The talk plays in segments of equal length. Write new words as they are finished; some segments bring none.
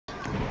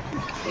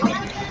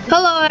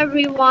Hello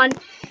everyone,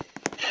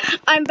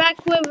 I'm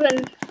back with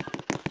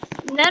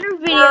another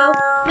video.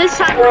 This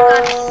time I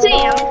got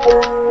Sam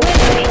with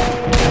me.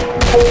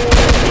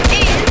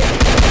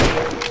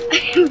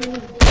 And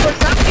for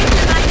some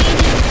reason I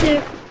needed to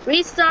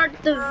restart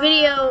the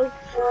video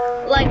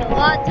like a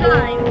lot of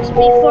times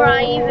before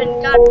I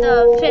even got the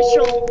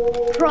official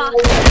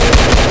process.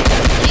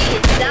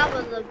 Jeez, that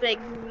was a big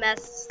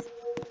mess.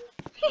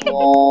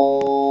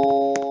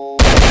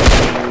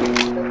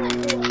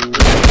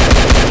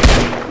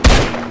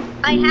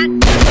 I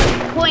had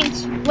some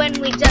points when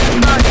we just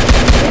started.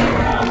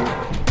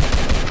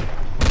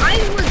 I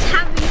was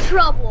having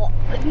trouble.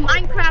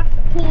 Minecraft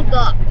pulled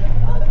up.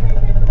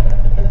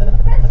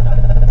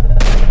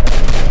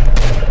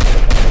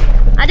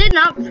 I did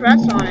not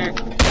press on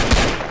it.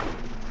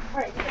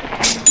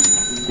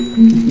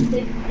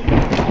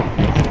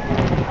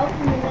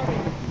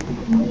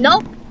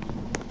 Nope.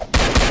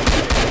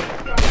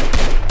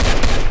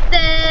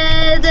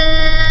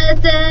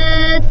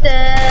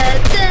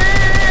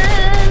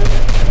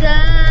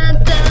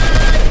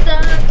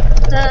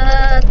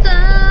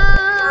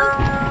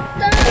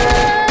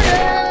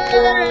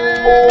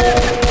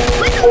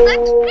 Windows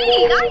XP!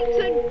 I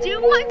could do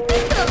my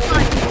Windows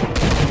on you!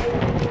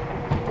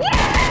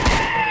 Yeah!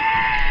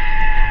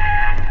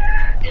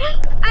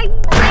 I'm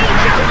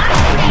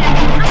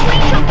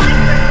Rachel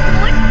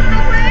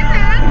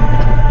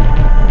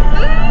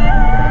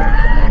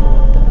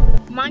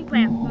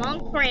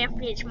Minecraft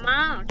is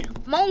mine.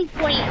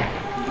 Minecraft.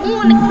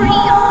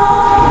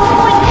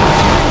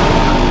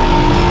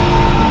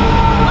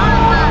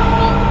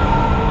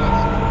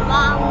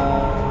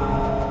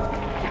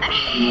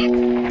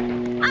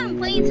 I'm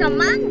playing some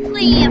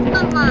Minecraft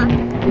on my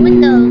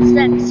Windows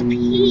XP.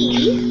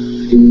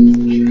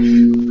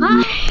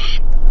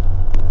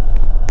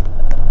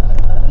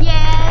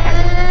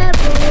 Yeah,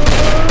 boy.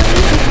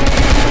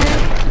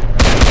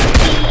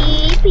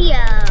 Keep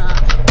ya.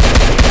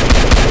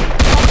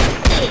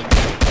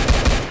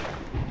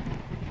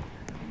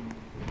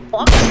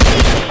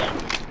 Boxing.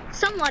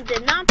 Someone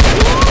did not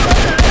score.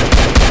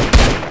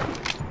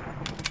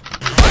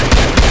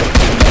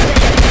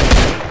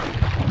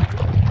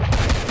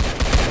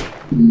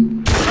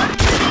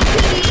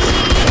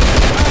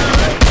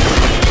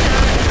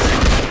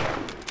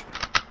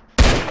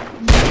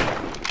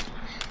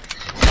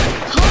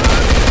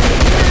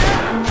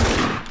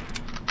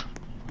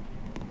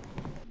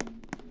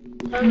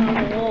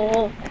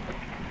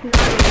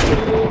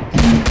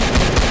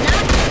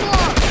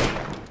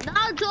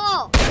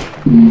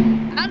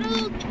 I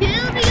don't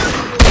kill you.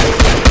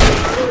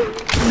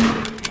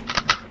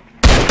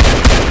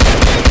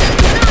 This is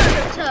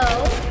Naruto.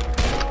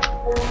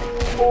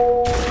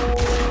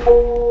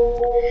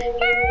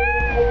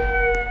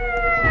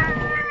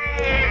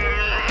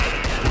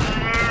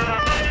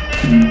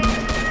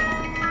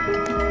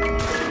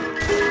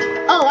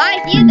 Oh, I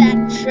hear that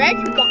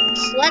treasure box.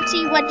 Let's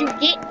see what you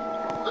get.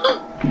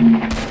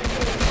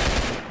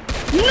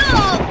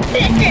 No,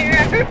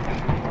 there.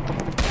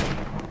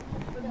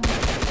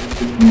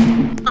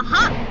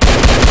 Aha!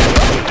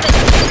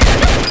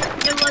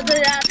 It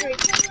wasn't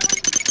accurate.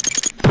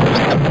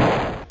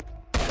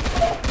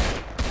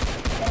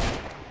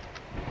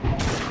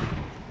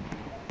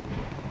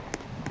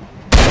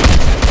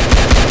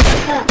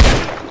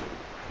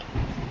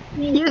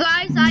 You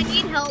guys, I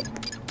need help.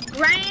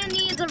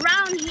 Granny is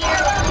around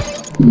here.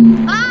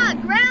 Ah,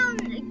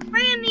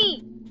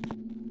 Granny!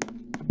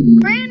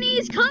 Granny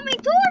is coming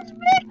towards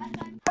me.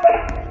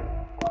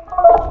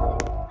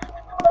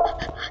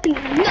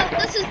 No,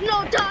 this is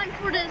no time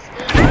for this.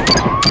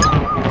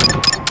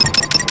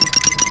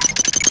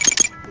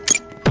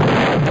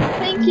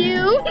 Thank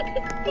you.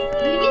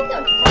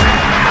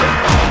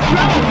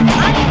 Bro,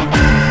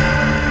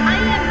 I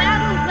am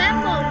out of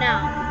ammo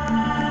now.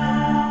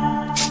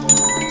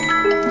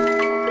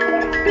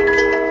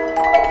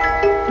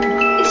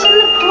 It's in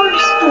the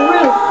first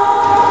room.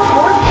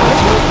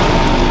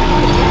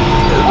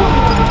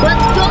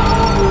 Let's go.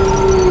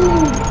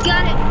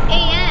 Got it.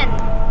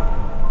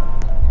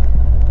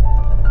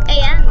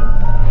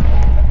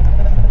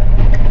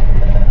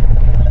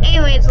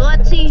 Anyways,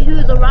 let's see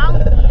who's around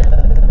here.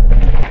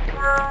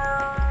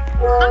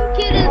 Some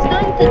kid is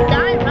going to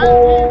die around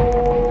here.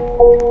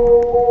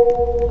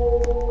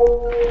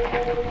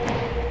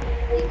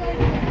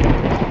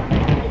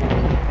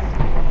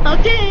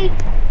 Okay.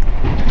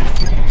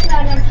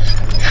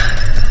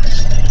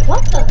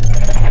 What the?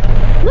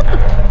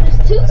 There's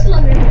two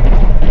Slender.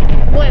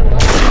 Wait,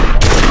 what?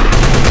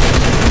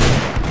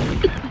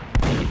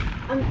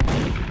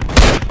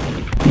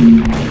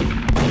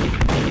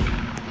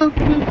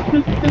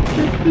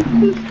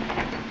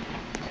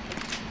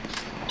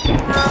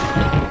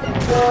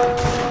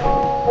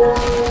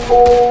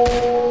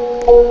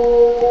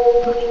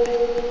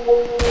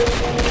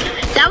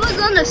 That was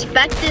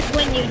unexpected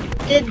when you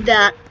did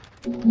that.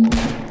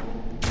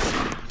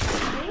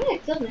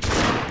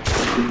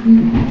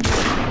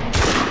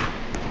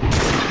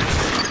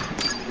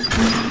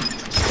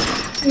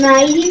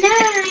 Nighty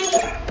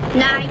night.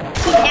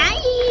 Nighty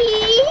night.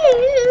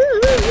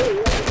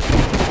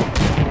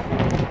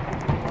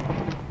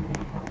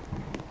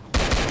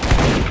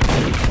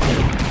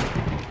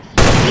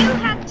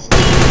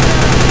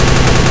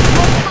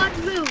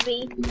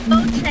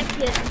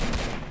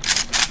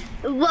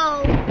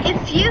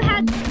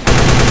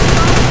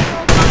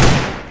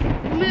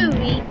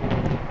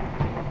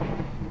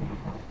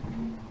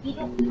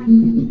 You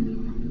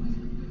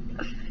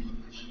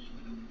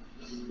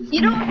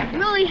don't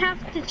really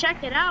have to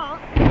check it out.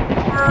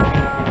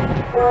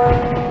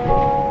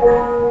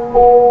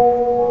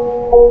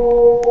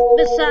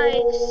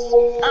 Besides,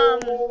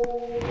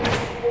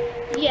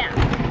 yeah,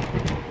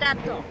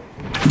 that's all.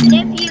 And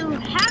if you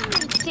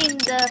haven't seen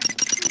the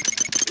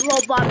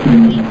Roblox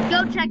movie,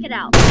 go check it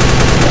out.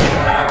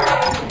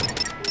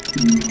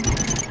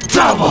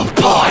 Double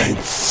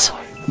points!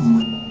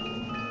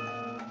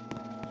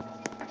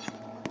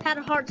 Had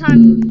a hard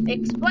time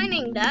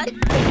explaining that.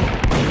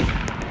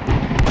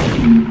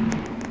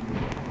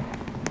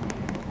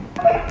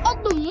 Oh,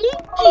 the monkey!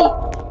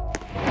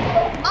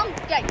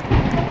 Okay.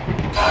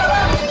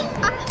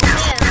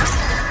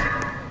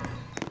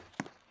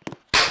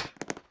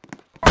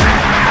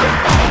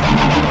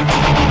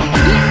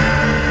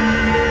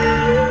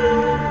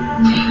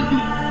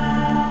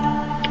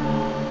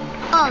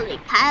 Holy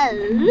cow!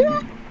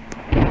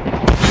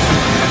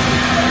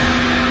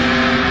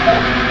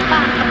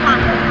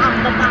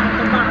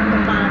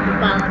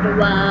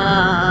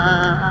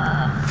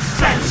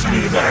 Fetch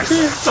me their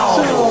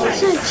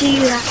souls!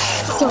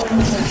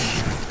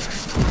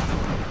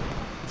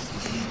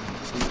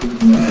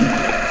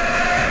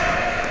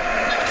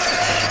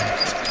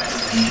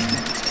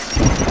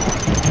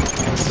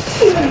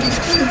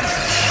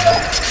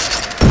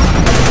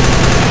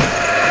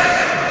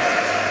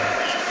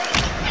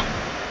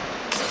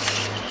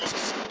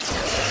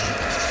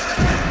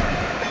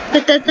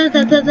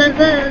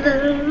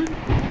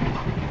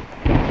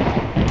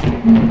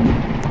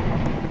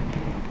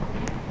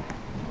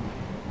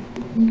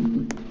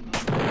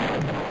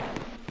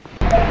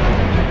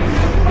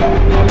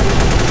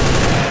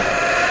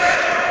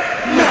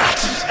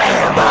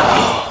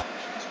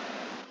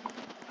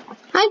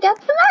 I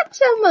got the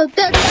max ammo.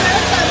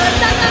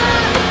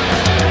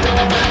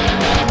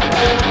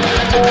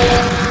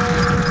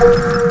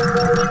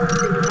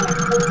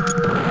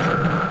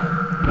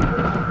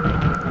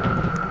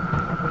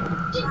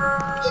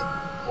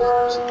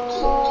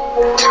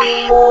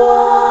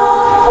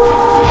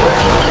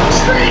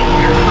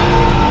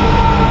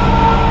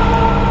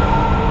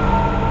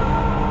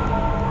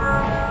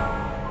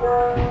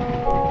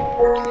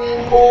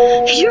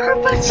 You're a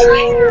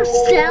betrayer,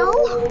 Stell.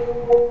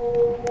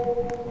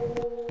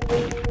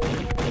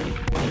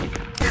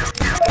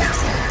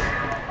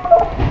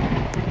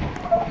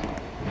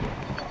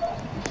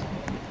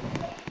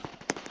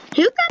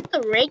 Who got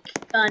the rake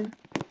gun?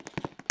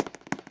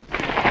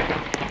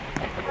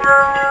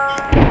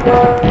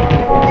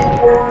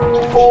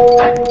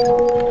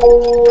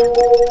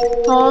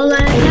 All I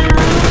have.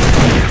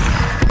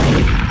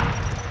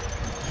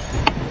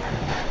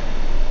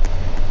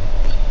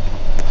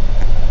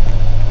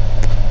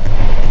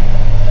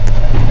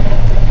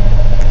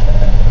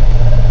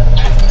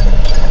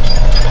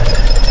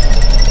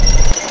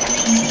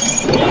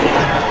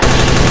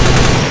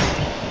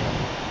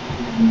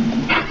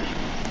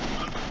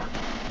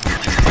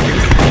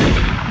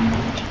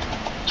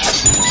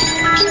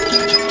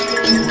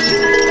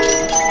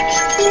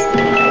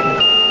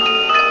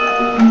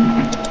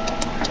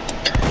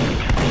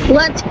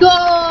 Let's go!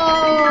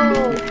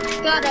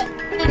 Got a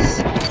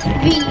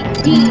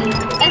SVD.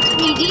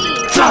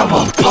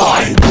 Double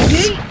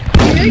points!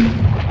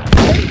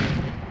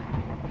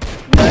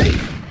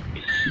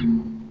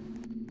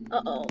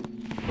 Uh-oh.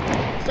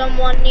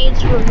 Someone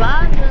needs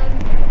reviving.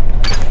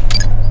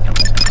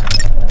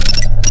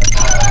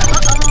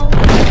 Uh-oh.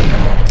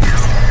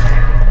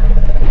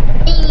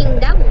 Dang,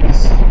 that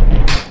was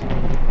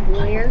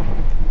weird.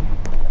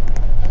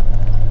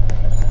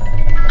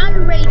 I'd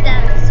rate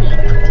that a C.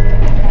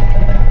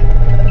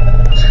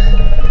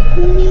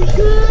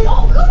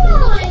 Oh, come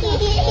on!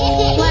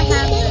 What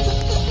happened?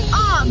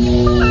 Oh,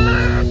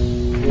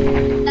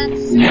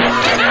 that's...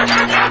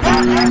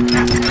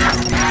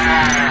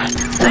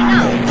 I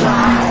know.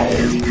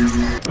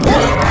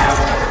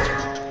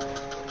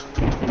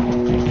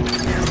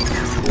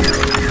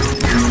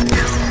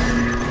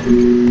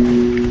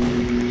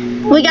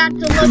 We got to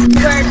look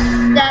where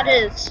that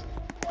is.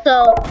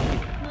 So...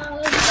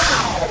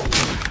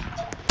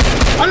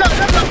 Oh no,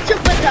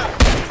 shoot it up.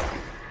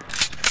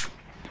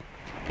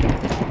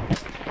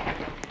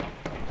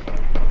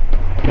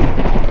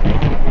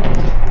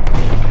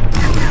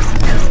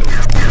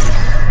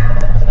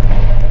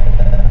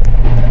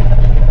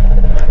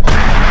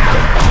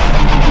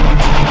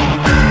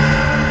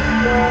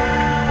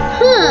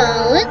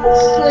 Let's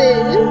see.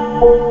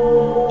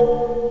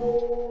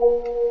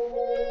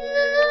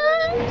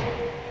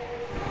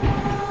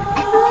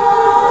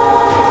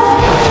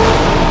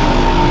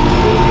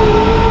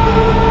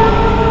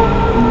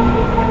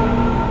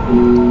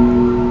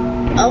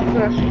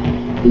 Over.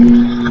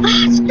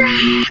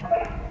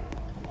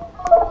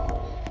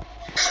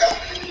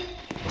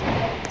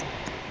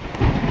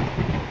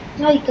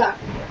 Now you got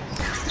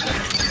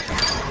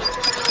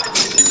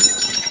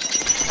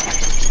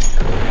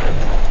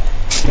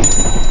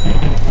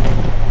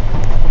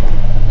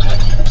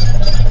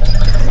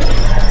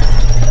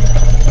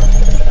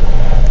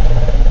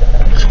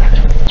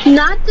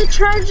not the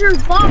treasure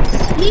box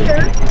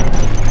here.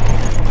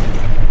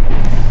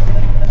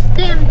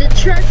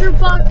 treasure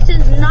box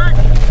is not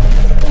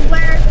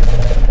where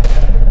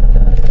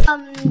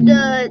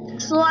the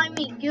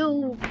slimy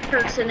goo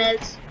person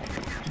is.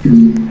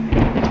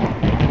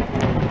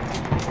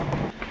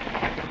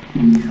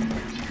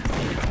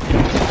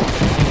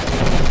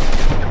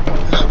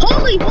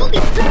 Holy crap!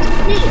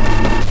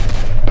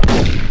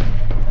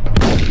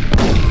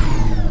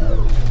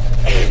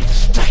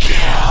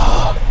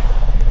 Insta-kill.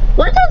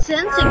 What does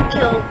instant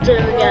kill do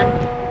again?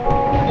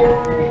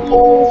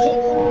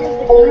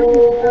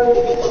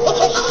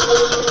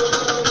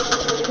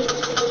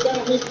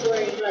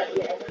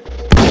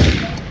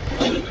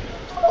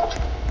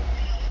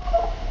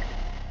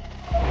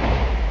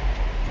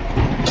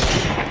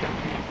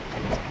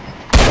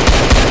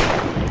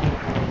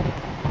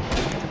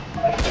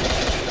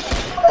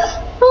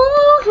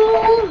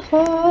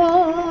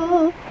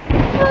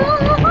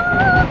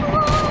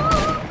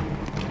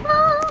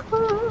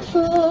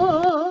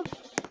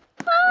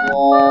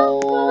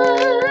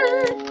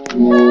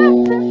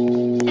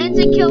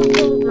 Instant kill's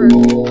over.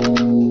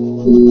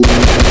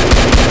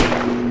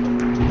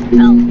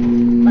 Oh,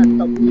 what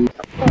the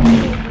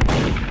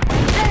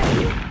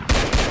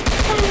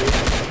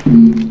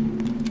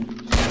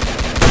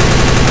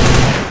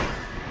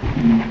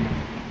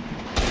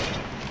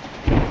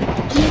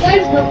Do you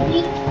guys help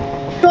me?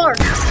 Sure.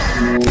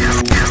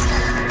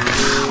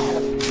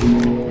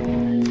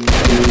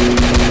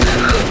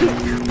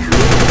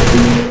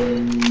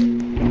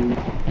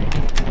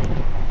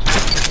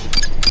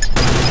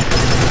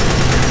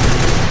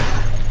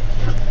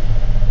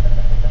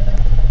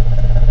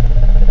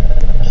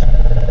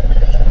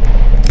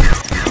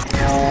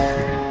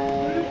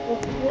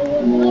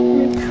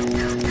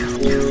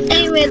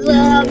 Anyways,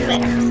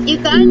 you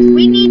guys,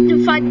 we need to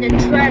find the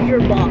treasure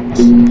box,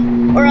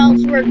 or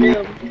else we're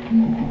doomed.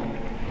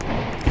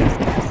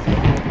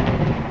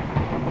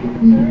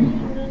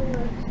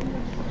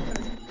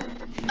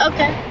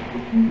 Okay.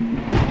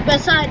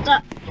 Besides,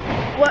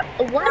 what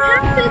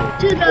happened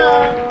to the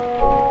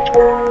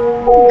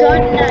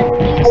gun that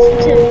used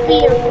to be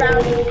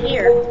around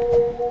here?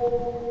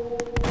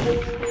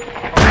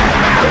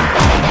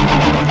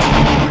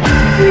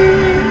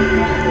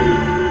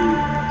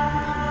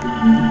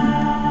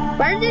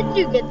 Where did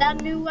you get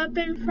that new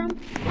weapon from?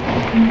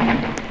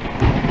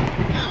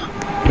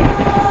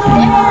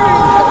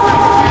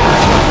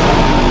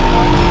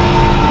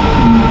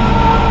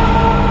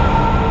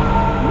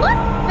 What?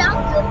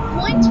 1,000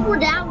 points for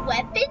that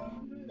weapon?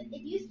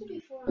 It used to be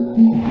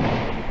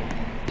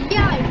 400.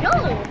 Yeah, I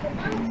know. But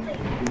now it's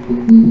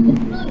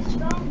really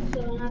strong, so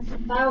that's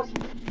 1,000.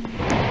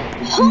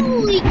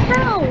 Holy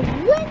cow!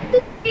 When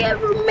did they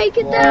ever make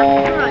it that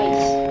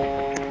price?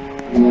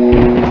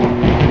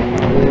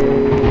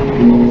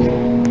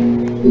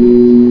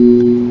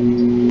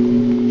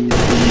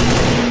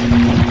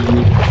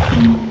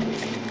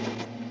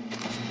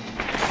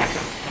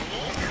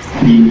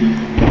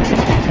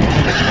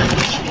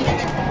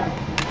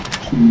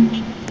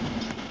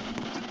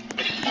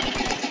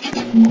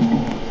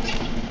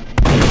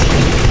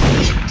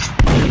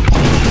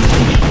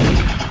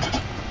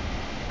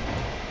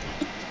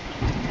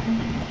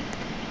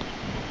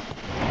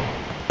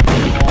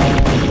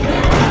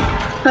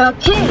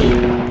 Okay,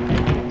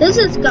 this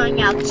is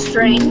going out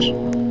strange.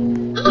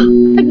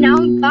 I've now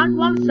got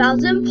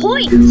 1,000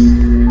 points.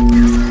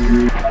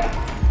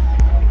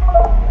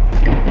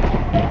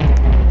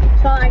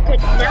 So I could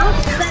now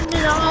spend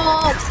it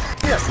all.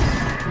 Look.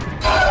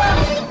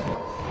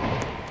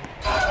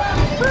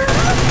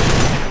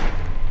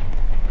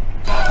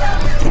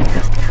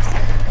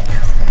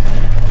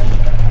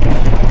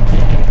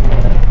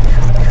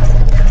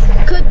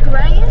 Could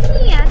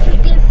Granny actually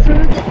get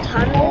through the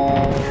tunnel?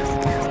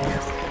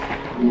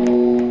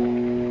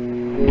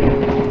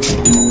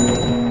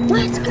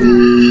 Let's go!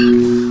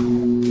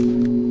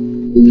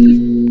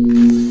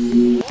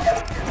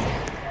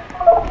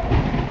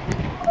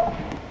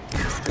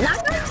 Not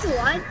going to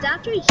lie, it's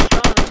actually strong.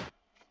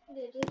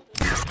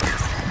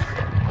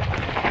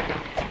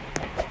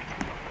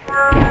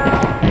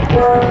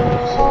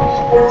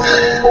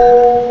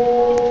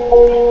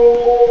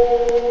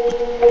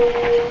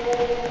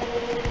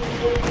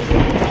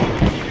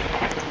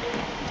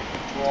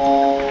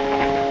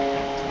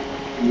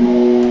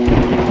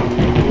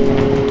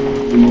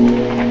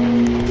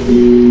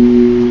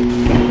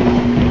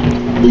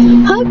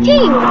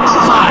 Okay.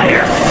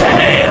 Fire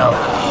sale.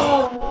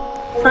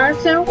 Fire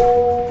sale?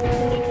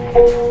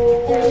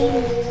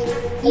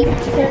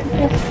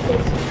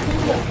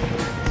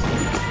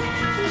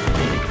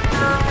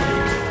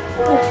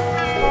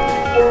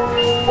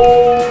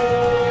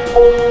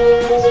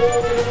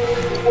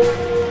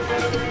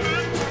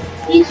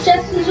 These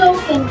chests is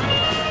open.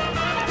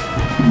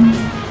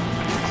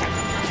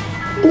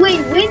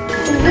 Wait, when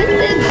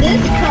did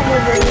this come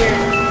over here?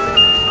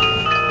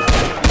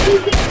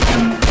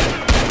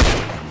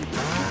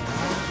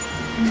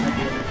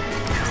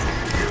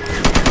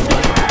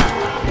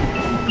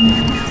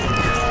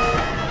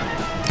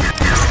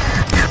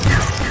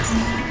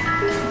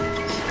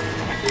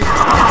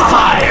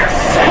 Fire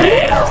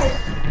sale.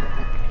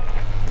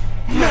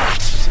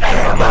 Max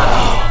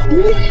ammo.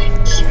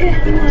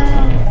 Can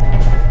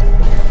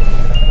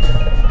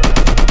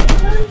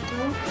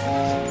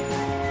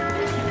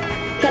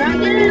I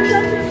get a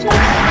treasure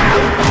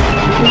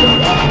chest?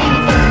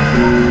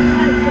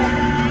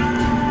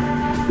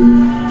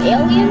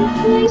 Alien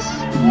place?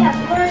 Yeah,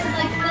 where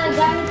like the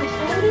guy with the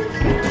sword is?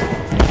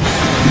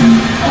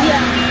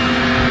 Yeah.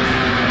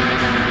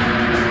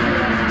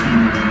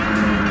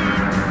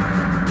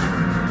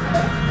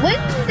 When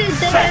did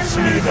they Fetch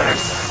me their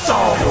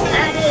soul!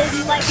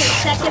 added like a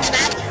second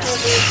match for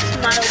these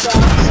smile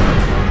dogs?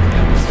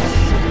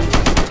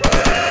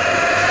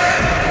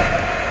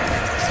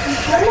 I'm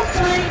trying to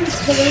find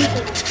the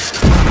reason.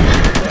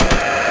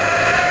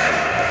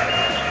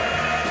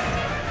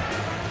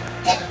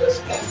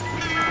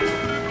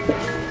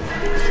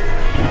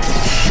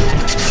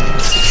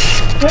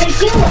 Where'd it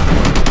kill him?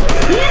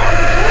 Yeah!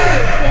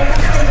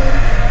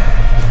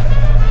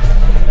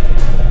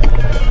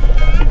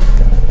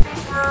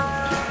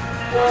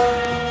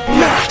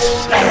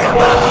 Max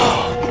ammo!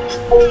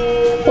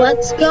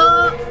 Let's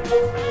go.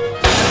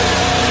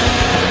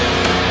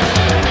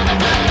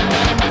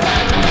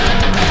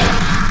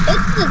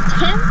 It's the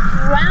 10th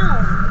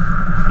round.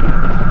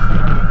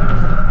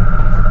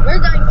 We're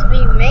going to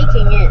be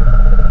making it.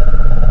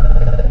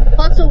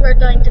 Also, we're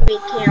going to be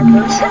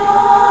campers.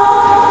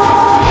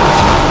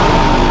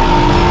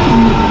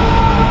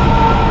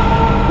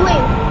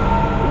 Wait,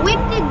 when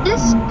did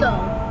this go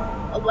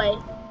away?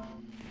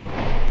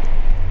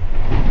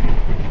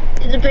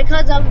 Is it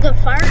because of the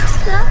fire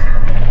stuff?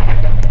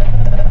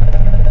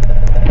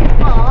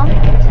 Aw.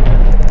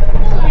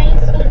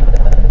 Nice.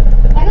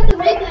 I got the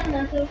ray gun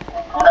now, so.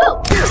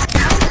 Oh, This,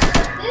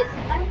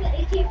 I have the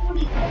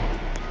AK-47.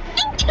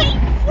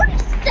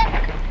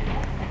 AK-47!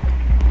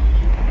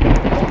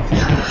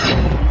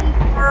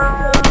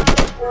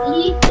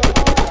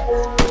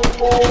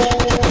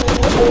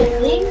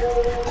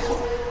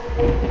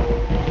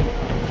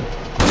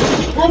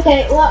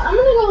 Okay, well, I'm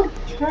gonna go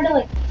try to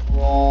like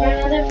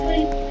find other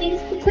things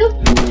to cook.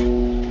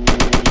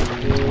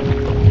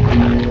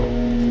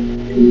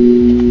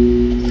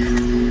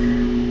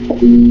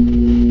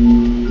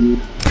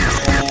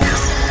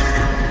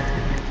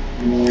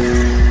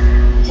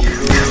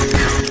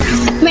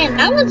 Man,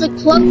 that was a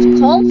close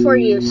call for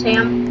you,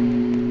 Sam.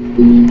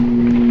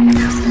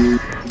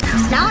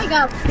 Now I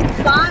got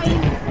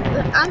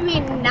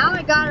now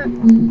I got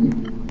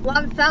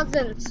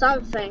 1,000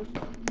 something.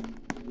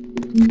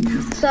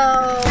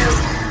 So,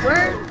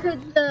 where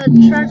could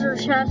the treasure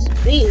chest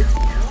be?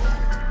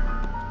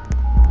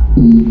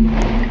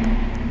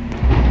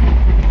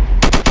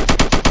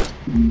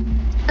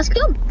 Let's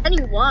go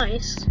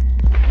Pennywise.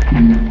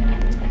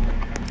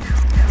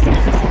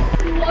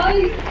 Why?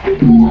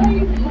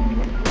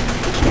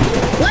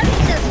 Let me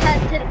just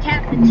head to the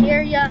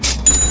cafeteria.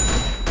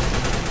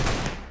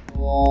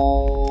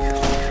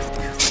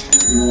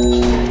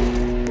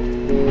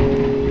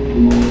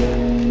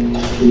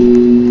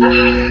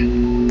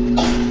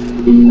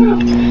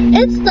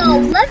 It's the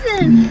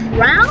 11th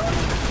round?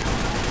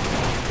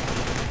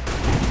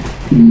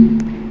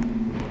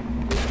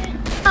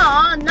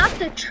 Aw, not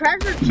the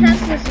treasure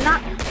chest is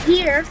not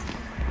here.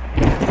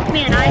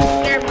 Man, I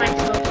scared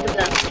myself to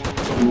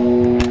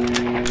death.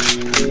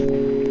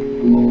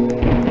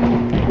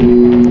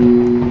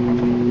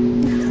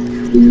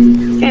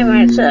 Okay,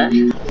 wait a sec.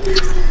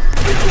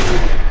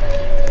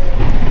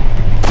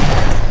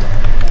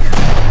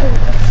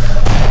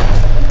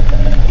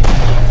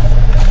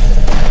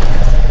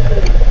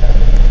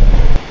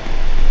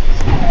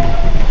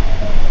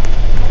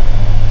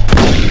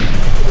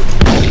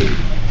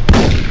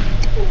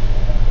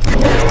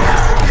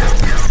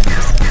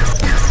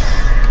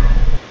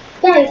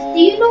 Guys, do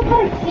you know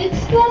how to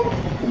fix them?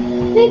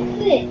 Fix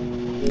it.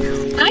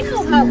 I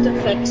know how to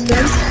fix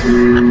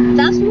them.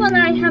 That's what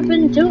I have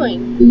been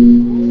doing.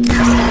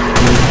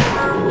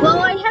 Well,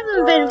 I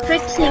haven't been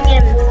fixing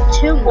him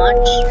too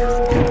much.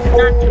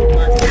 Not too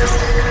much.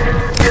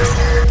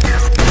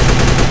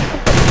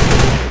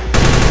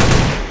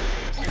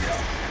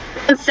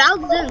 A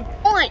 1,000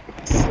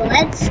 points.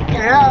 Let's go.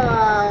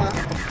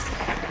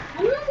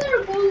 I'm not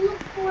gonna go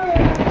look for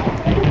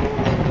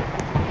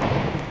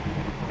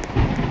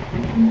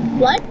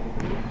What?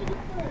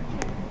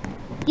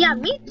 Yeah,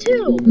 me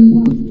too.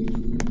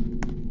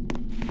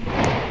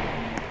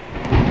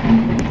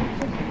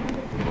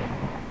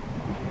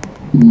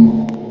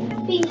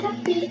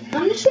 happy.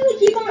 I'm just gonna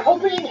keep on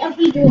opening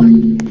every door.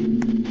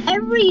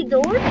 Every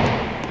door?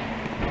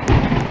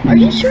 Are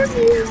you sure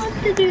you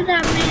want to do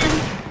that, man?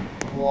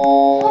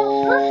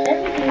 Oh, not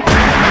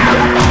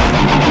everything.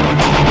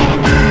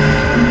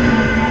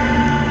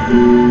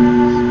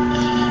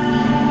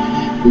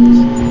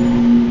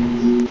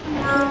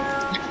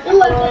 A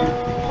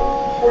weapon.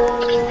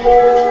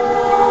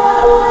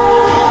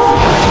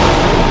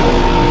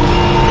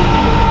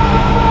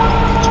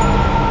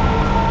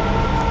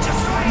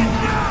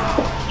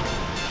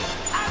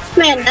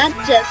 Man, that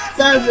just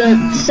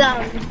doesn't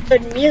sound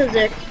good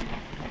music.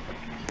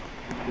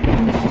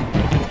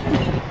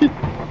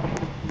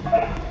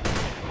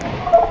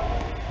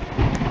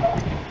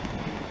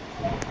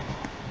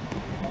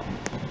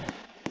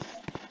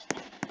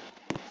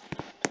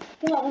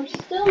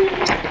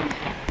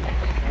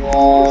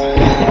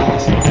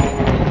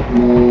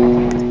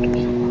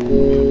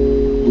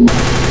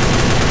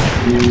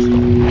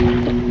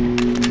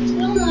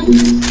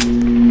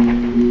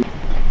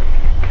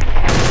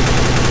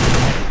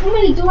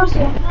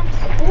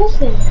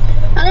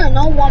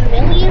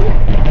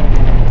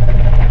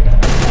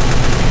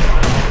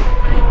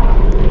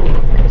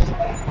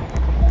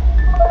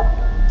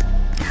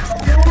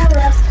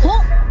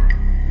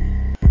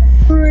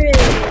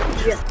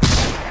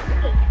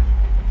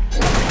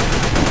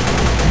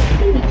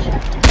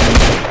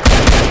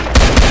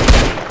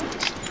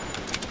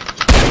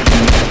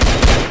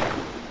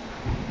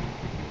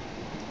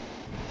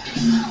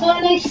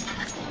 Nice.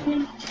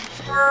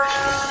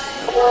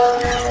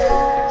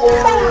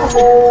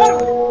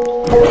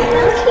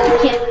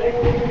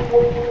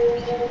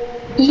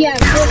 Yeah,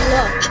 good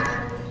luck.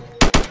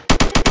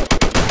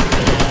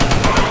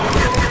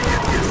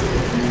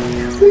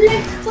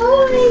 Let's go.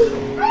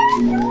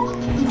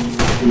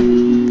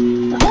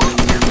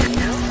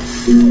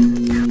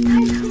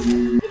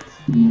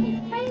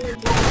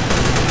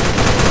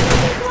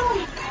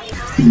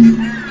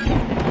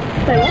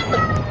 Wait, what the?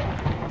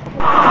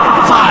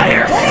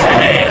 Fire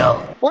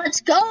fail!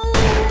 Let's go!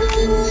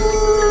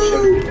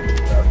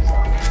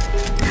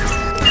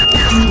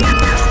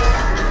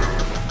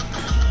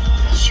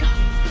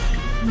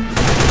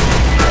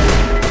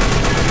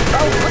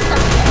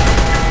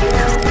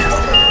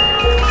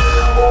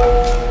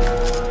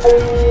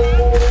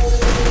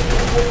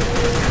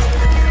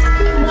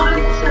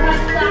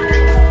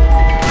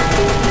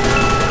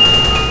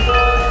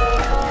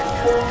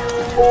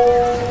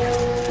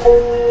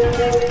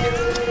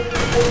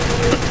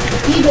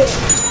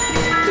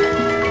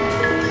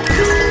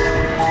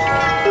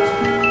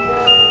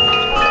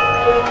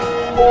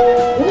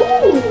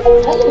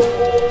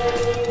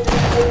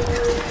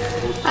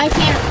 I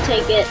can't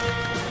take it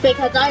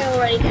because I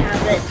already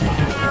have it.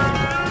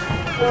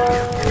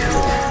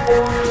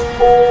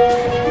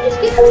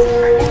 Just get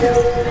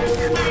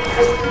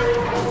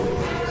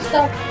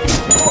stop.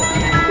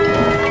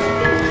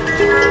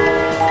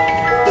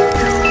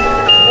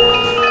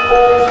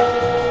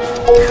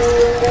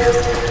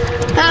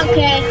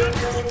 Okay,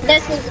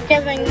 this is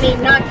giving me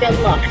not good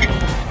luck.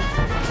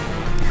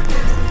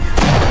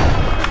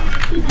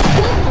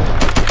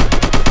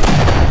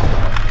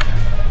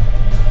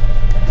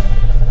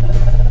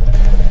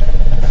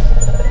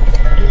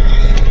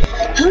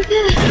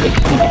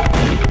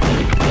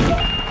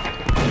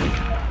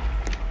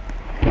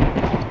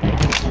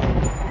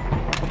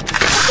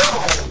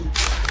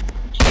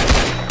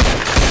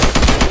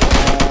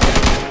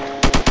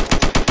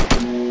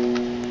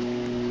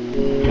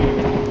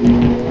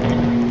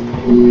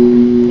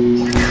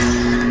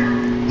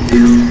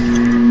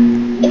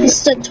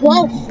 It's the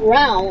 12th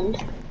round.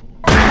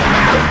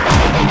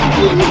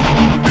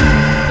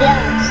 Yeah,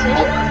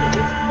 see?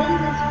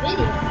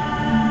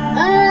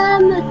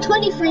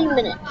 23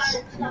 minutes.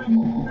 Still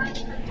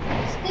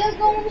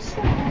going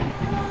strong.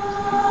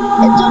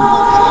 It's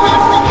almost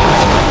half an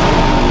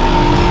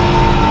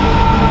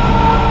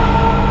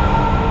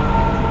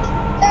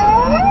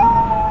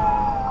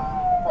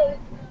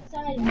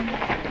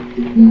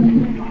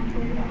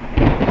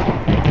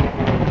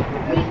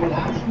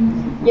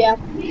Yeah.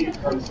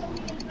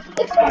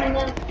 It's fine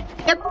now.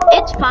 Yep,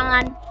 it's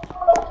fine.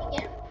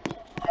 Yeah.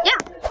 Yeah,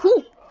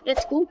 cool.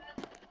 It's cool.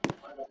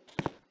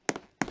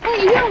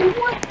 Hey, yo,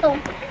 what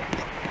the?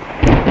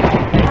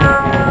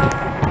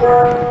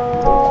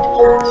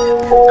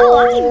 Oh,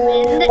 I'm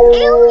in the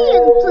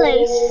alien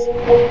place.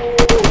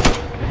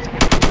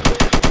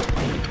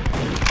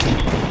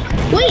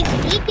 Wait,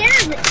 speak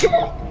Arabic.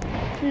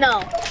 No,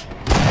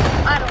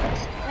 I don't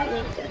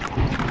speak it.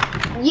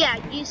 Yeah,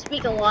 you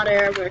speak a lot of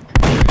Arabic.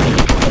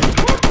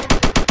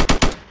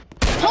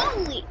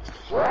 Holy!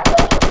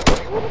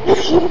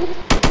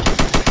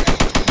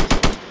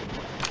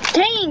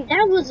 Dang,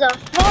 that was a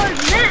hard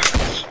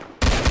match.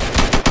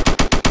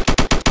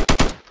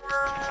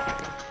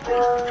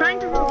 Trying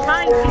to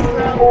revive you,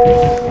 bro.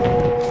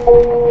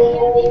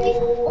 Yeah, maybe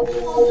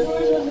opening all the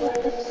doors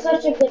was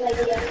such a good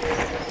idea.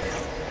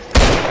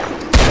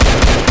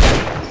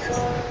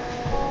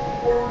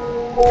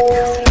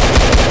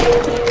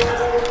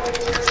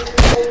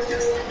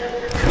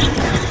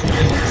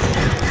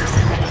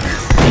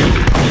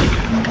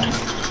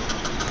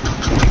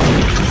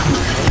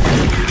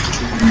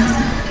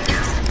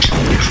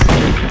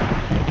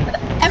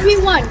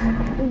 Everyone,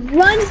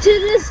 run to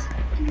this.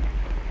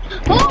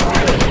 Oh!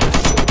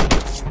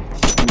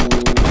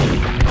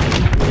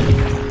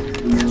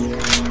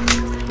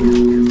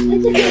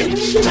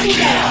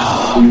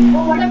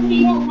 Or whatever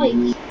you don't like.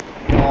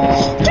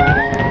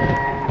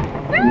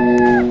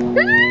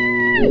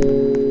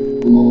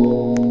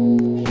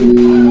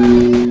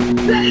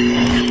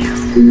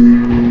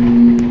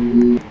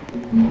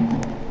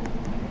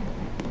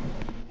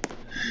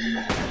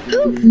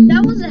 Whew,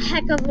 that was a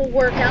heck of a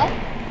workout.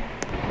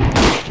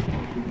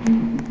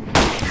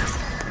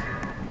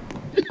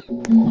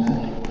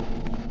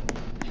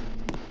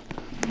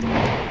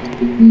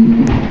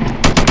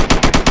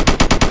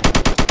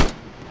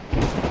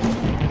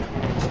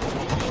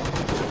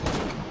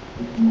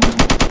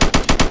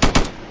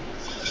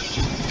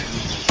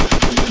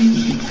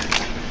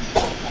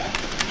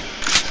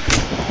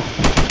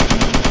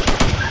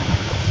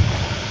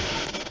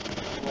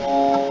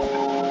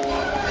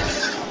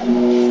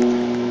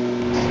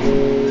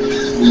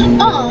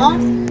 Aw,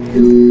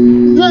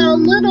 the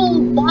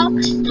little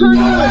box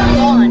tunnel is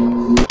gone.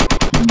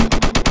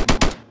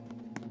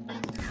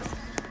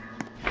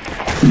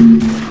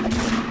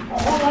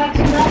 Oh, that's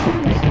not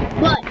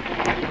What?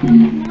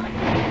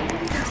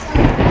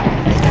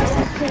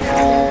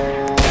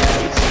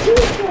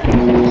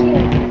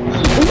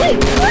 Wait,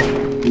 what?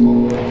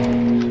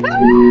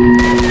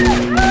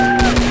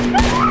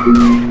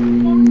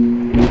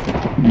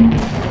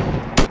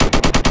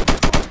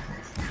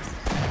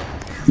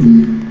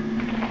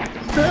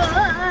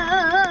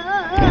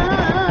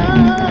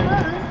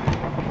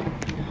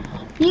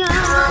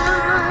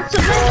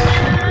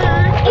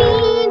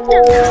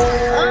 them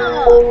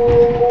up.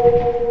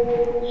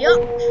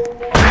 Yup.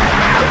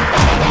 I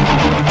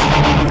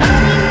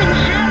don't even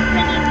have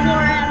any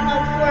more ammo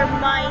for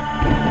my...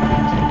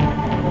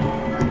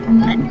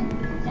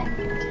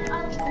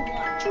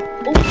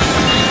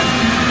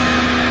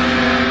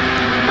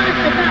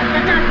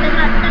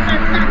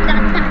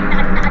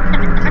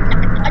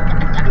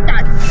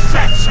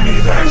 Fetch me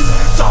their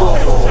soul.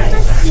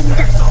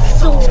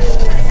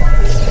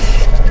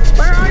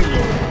 Where are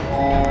you?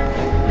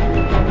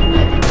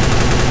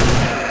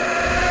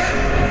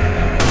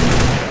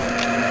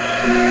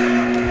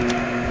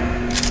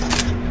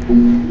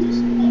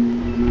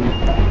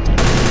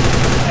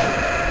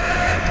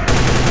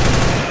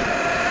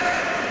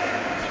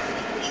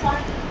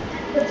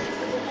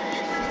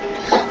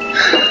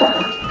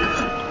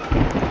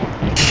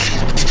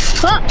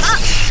 Oh,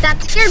 that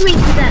scared me to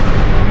death.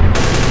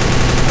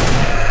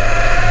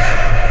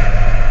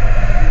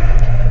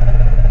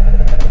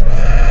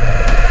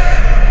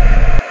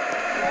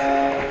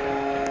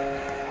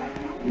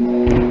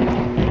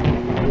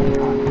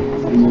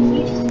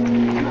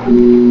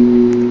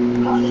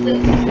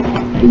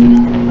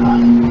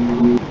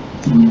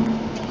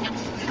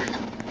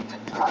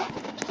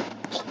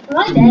 Am I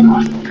dead?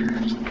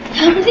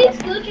 Are they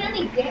still trying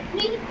to get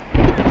me?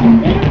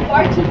 They're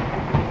barking.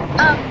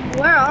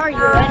 Where are you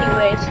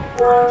anyways?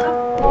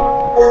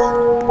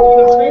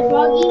 It's very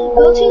foggy.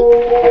 Go to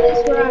the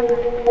place where I'm at.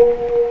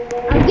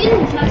 I'm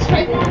getting touched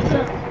right now, so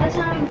that's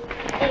how I'm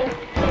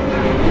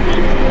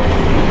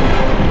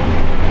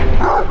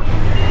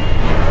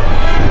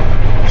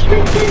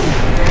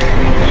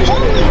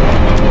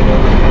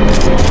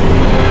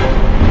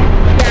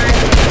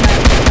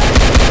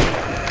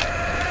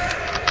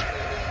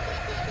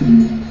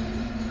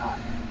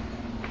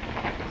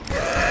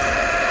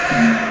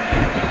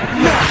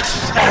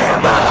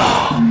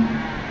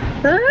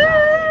Holy!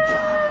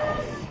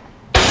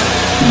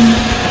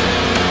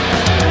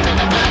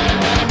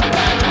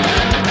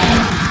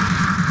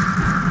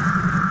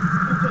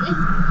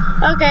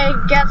 Okay,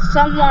 guess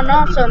someone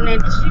also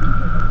needs...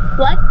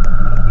 What?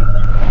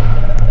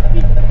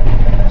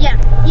 Yeah,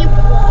 you...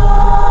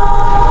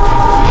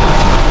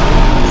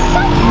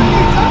 Someone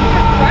is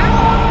under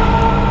pressure.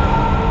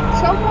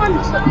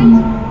 Someone's...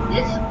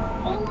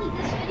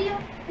 this video,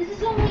 this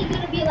is only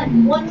gonna be like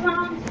one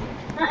round,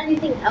 not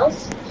anything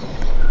else.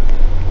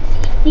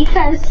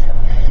 Because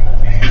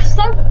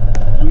some,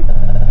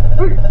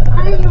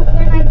 I don't know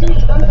when I do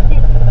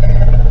something.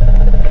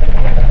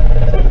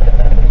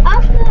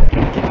 After,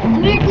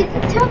 did you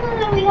tell them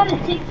that we had a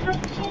TikTok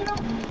channel?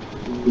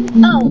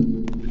 Oh,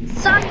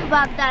 sorry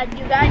about that,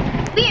 you guys.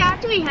 We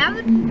actually have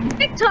a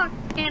TikTok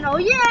channel.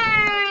 Yay!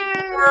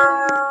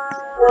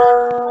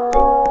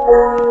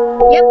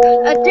 Yep,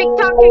 a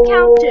TikTok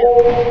account too.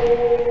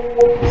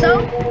 So,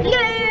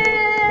 yay!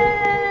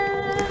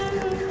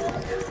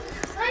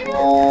 I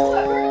know,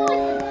 we're not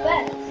like the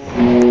best.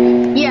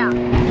 Yeah.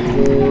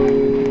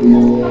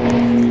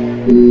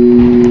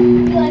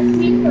 We like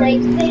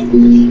recreate things.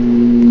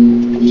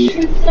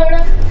 Sort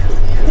of.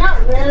 Not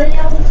really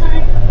all the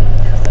time.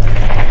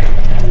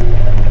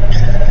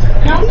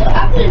 And also,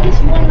 after this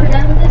one, we're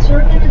done with this,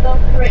 we're gonna go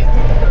for it.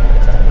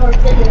 Or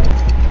dinner.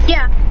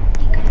 Yeah.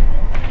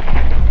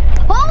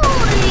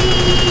 Holy!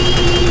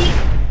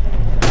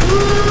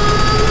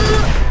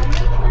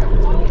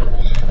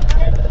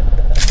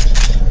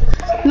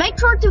 Make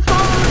sure to follow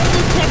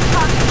the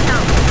TikTok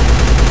account.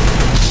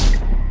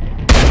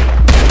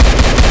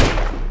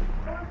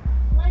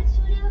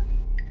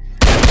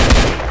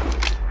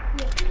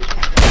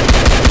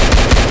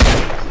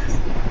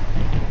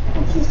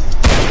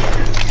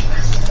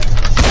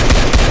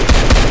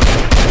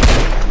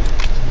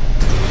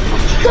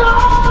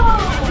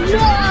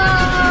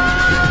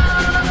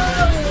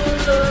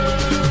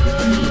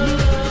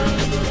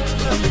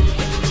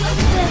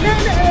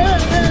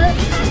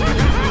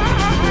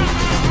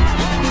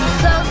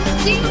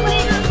 See you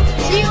later.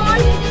 See you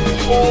on.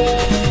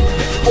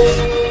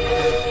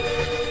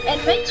 And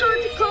make sure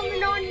to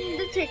comment on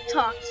the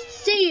TikToks.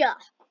 See ya.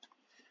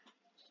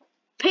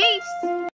 Peace.